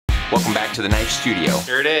Welcome back to the Knife Studio.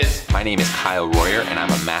 Here it is. My name is Kyle Royer and I'm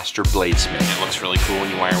a master bladesmith. It looks really cool when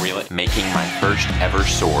you wire wheel it. Making my first ever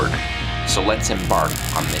sword. So let's embark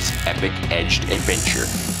on this epic edged adventure.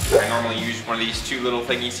 I normally use one of these two little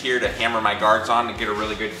thingies here to hammer my guards on to get a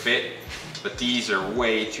really good fit, but these are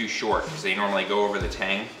way too short because they normally go over the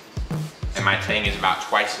tang, and my tang is about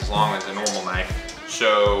twice as long as a normal knife.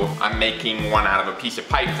 So I'm making one out of a piece of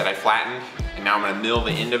pipe that I flattened, and now I'm gonna mill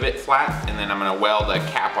the end of it flat, and then I'm gonna weld a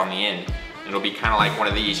cap on the end. It'll be kind of like one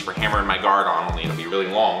of these for hammering my guard on, only it'll be really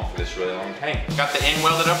long for this really long tang. Got the end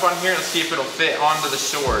welded up on here. Let's see if it'll fit onto the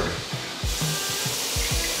sword.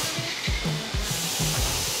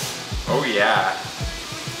 Oh yeah,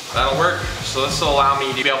 that'll work. So this will allow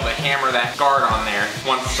me to be able to hammer that guard on there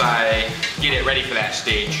once I get it ready for that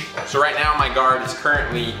stage. So right now my guard is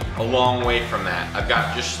currently a long way from that. I've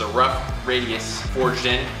got just the rough radius forged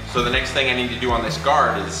in. So the next thing I need to do on this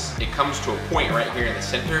guard is it comes to a point right here in the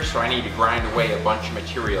center, so I need to grind away a bunch of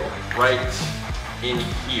material right in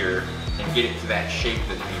here and get it to that shape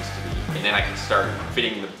that it needs to be. And then I can start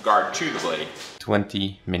fitting the guard to the blade.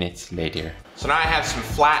 20 minutes later. So now I have some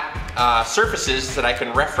flat surfaces that I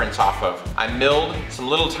can reference off of. I milled some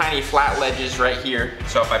little tiny flat ledges right here.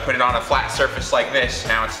 So if I put it on a flat surface like this,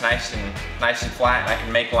 now it's nice and flat, and I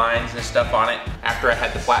can make lines and stuff on it. After I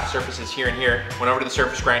had the flat surfaces here and here, went over to the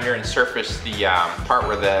surface grinder and surfaced the part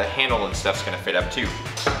where the handle and stuff's gonna fit up too.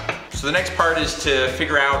 So the next part is to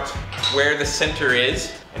figure out where the center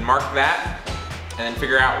is and mark that, and then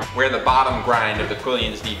figure out where the bottom grind of the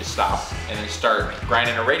quillions need to stop, and then start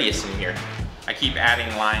grinding a radius in here. I keep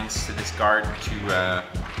adding lines to this guard to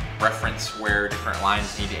reference where different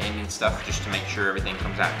lines need to end and stuff, just to make sure everything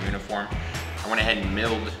comes out uniform. I went ahead and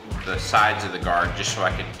milled the sides of the guard just so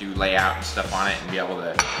I could do layout and stuff on it and be able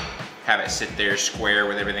to have it sit there square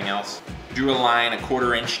with everything else. Drew a line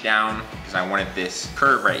 1/4 inch down because I wanted this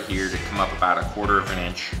curve right here to come up about 1/4 of an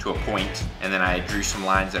inch to a point, and then I drew some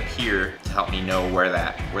lines up here to help me know where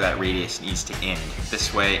that radius needs to end,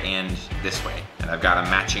 this way and this way. And I've got them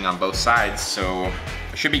matching on both sides, so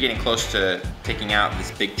I should be getting close to taking out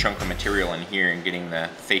this big chunk of material in here and getting the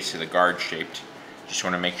face of the guard shaped. Just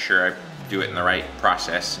want to make sure I do it in the right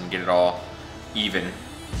process and get it all even.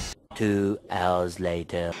 2 hours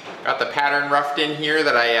later. Got the pattern roughed in here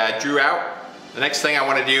that I drew out. The next thing I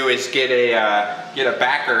want to do is get a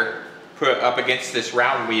backer put up against this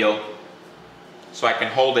round wheel so I can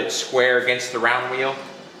hold it square against the round wheel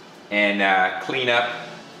and clean up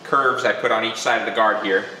curves I put on each side of the guard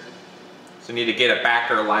here. So I need to get a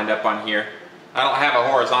backer lined up on here. I don't have a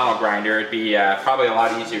horizontal grinder. It'd be probably a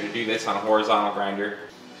lot easier to do this on a horizontal grinder.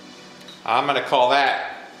 I'm going to call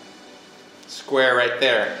that square right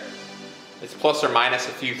there. It's plus or minus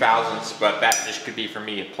a few thousandths, but that just could be for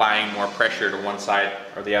me applying more pressure to one side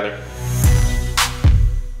or the other.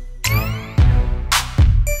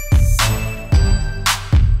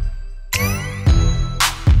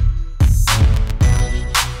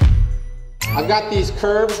 I've got these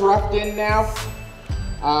curves roughed in now.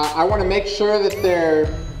 I want to make sure that they're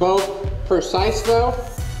both precise though.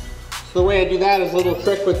 So the way I do that is a little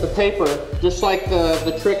trick with the paper. Just like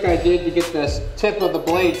the trick I did to get the tip of the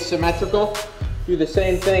blade symmetrical, do the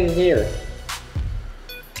same thing here.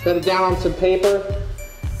 Set it down on some paper,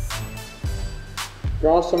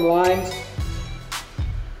 draw some lines.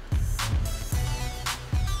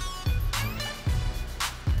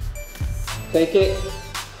 Take it,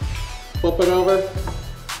 flip it over,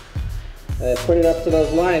 and put it up to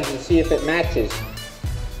those lines and see if it matches.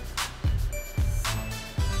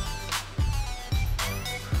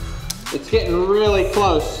 It's getting really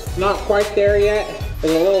close. Not quite there yet.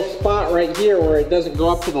 There's a little spot right here where it doesn't go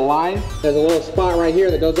up to the line. There's a little spot right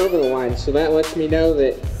here that goes over the line. So that lets me know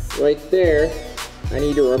that right there, I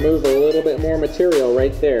need to remove a little bit more material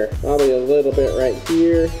right there. Probably a little bit right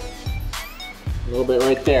here, a little bit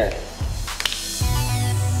right there.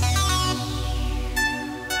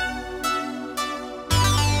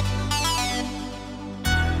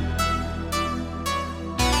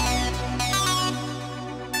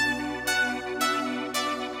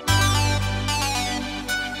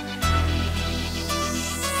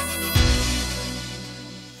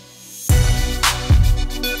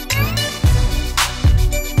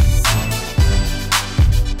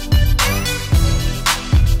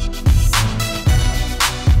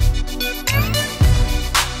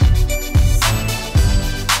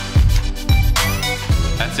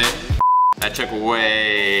 That took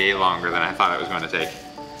way longer than I thought it was going to take.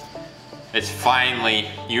 It's finally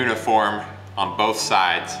uniform on both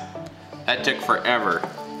sides. That took forever.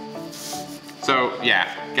 So yeah,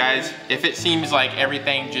 guys, if it seems like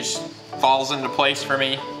everything just falls into place for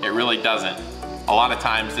me, it really doesn't. a lot of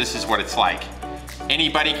times this is what it's like.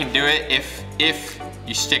 Anybody can do it if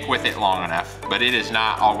you stick with it long enough, but it is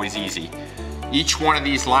not always easy. Each one of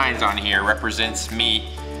these lines on here represents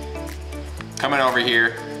me coming over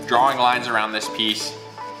here, drawing lines around this piece,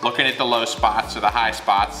 looking at the low spots or the high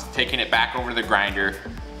spots, taking it back over to the grinder,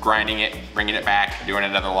 grinding it, bringing it back, doing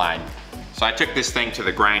another line. So I took this thing to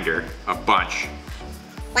the grinder a bunch.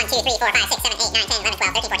 1, 2, 3, 4, 5, 6, 7, 8, 9, 10, 11,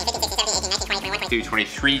 12, 13, 14, 15, 16, 17, 18, 19, 20, 21, 22.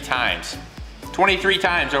 23 times. 23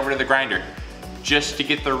 times over to the grinder, just to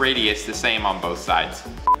get the radius the same on both sides.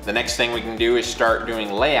 The next thing we can do is start doing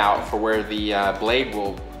layout for where the blade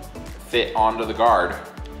will fit onto the guard.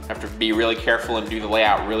 Have to be really careful and do the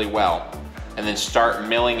layout really well. And then start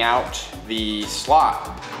milling out the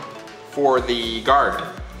slot for the guard.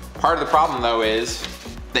 Part of the problem though is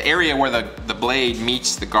the area where the blade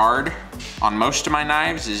meets the guard on most of my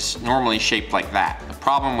knives is normally shaped like that. The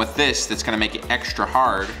problem with this that's gonna make it extra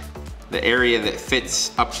hard, the area that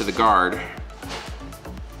fits up to the guard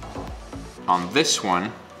on this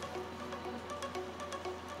one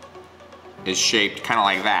is shaped kind of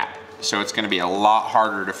like that. So it's gonna be a lot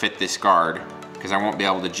harder to fit this guard because I won't be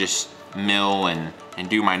able to just mill and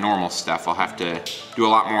do my normal stuff. I'll have to do a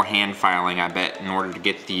lot more hand filing, I bet, in order to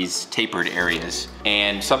get these tapered areas.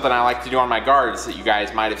 And something I like to do on my guards that you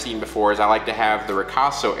guys might have seen before is I like to have the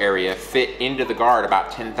ricasso area fit into the guard about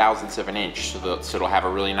 10/1000ths of an inch so it'll have a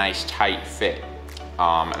really nice tight fit.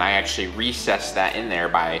 And I actually recess that in there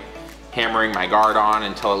by hammering my guard on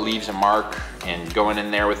until it leaves a mark and going in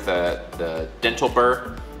there with the dental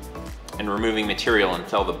burr and removing material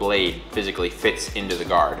until the blade physically fits into the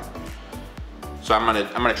guard. So I'm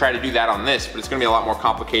gonna try to do that on this, but it's gonna be a lot more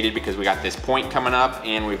complicated because we got this point coming up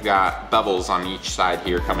and we've got bevels on each side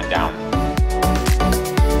here coming down.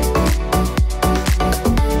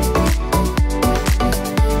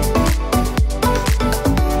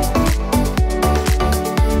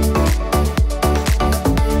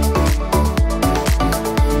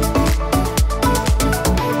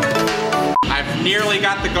 I've nearly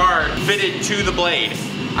got the guard fitted to the blade.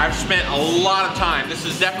 I've spent a lot of time. This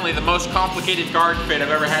is definitely the most complicated guard fit I've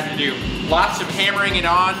ever had to do. Lots of hammering it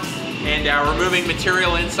on and removing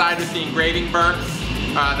material inside with the engraving burr,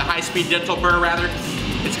 the high-speed dental burr rather.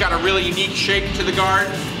 It's got a really unique shape to the guard,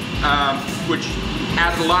 which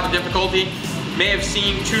adds a lot of difficulty. May have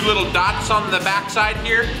seen two little dots on the back side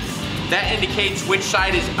here. That indicates which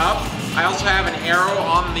side is up. I also have an arrow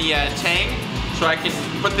on the tang, so I can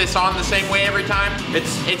put this on the same way every time.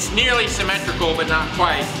 It's nearly symmetrical, but not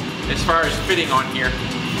quite as far as fitting on here.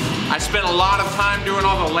 I spent a lot of time doing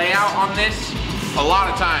all the layout on this. A lot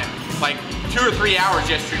of time, like 2 or 3 hours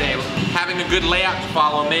yesterday. Having a good layout to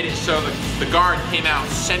follow made it so the guard came out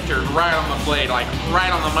centered right on the blade, like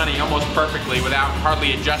right on the money, almost perfectly without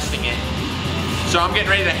hardly adjusting it. So I'm getting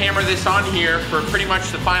ready to hammer this on here for pretty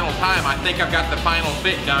much the final time. I think I've got the final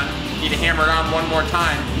fit done. Need to hammer it on one more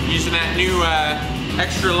time using that new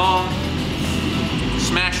extra long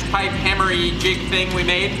smashed pipe hammery jig thing we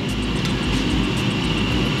made.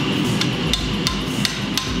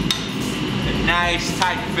 A nice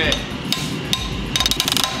tight fit.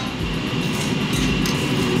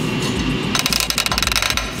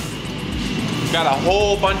 Got a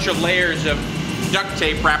whole bunch of layers of duct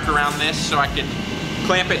tape wrapped around this so I can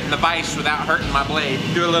clamp it in the vise without hurting my blade.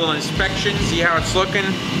 Do a little inspection, see how it's looking.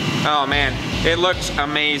 Oh man, it looks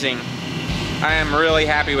amazing. I am really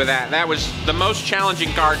happy with that. That was the most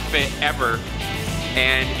challenging guard fit ever.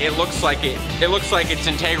 And it looks like it's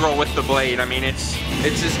integral with the blade. I mean, it's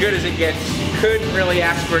as good as it gets. Couldn't really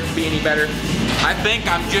ask for it to be any better. I think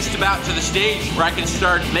I'm just about to the stage where I can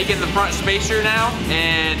start making the front spacer now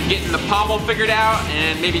and getting the pommel figured out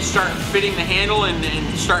and maybe start fitting the handle and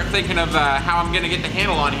start thinking of how I'm gonna get the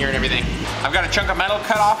handle on here and everything. I've got a chunk of metal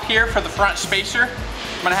cut off here for the front spacer.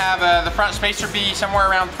 I'm gonna have the front spacer be somewhere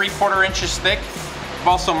around 3/4 inches thick. I've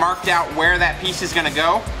also marked out where that piece is gonna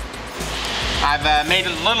go. I've made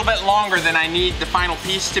it a little bit longer than I need the final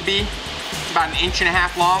piece to be, about 1.5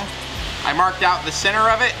 inches long. I marked out the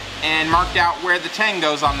center of it and marked out where the tang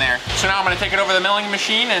goes on there. So now I'm gonna take it over the milling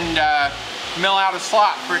machine and mill out a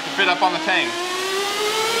slot for it to fit up on the tang.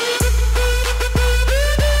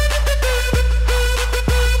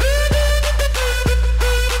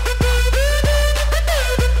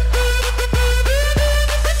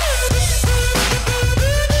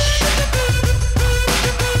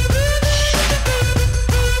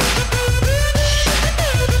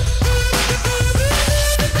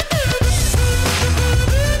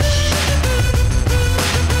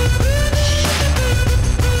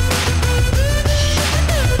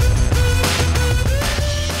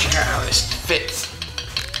 Fits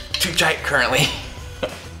too tight currently.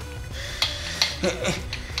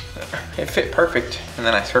 It fit perfect, and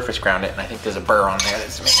then I surface ground it, and I think there's a burr on there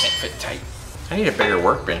that's making it fit tight. I need a bigger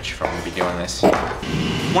workbench if I'm gonna be doing this.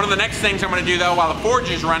 One of the next things I'm gonna do though while the forge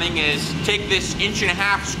is running is take this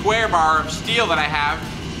 1.5" square bar of steel that I have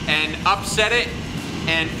and upset it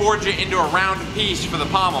and forge it into a round piece for the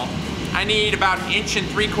pommel. I need about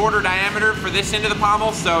 1.75" diameter for this end of the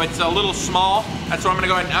pommel, so it's a little small. That's why I'm gonna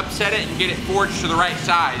go ahead and upset it and get it forged to the right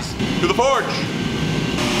size. To the forge!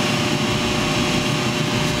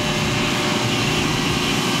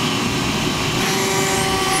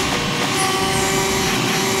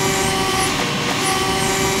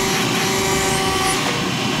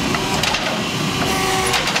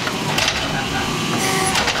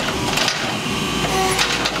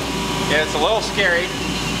 Yeah, it's a little scary.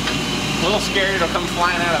 A little scared it'll come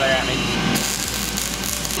flying out of there at me.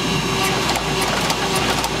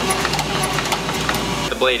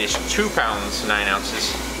 The blade is 2 pounds 9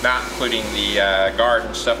 ounces, not including the guard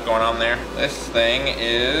and stuff going on there. This thing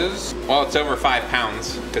is, well, it's over 5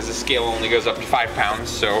 pounds because the scale only goes up to 5 pounds.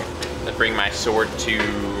 So I bring my sword to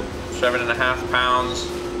 7.5 pounds,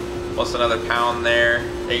 plus another pound there,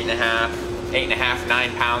 8.5,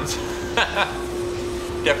 9 pounds.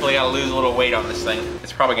 Definitely gotta lose a little weight on this thing.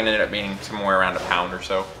 It's probably gonna end up being somewhere around 1 pound or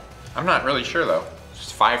so. I'm not really sure though. It's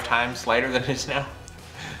just 5 times lighter than it is now.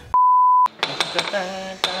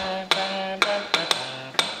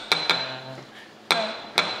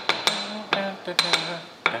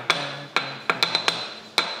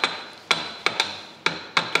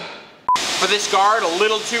 For this guard, a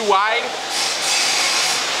little too wide.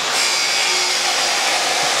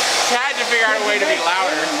 Just had to figure out a way to be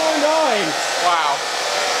louder. Wow.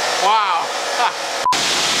 Wow.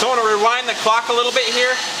 So I want to rewind the clock a little bit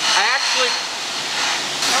here. That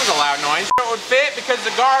was a loud noise. It would fit because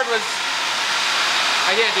the guard was,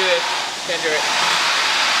 I can't do this. Can't do it.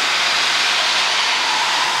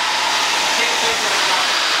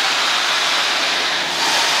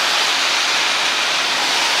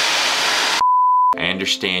 I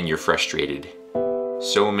understand you're frustrated.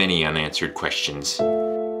 So many unanswered questions.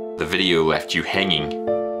 The video left you hanging.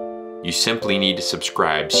 You simply need to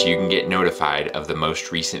subscribe so you can get notified of the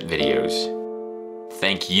most recent videos.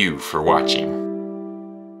 Thank you for watching.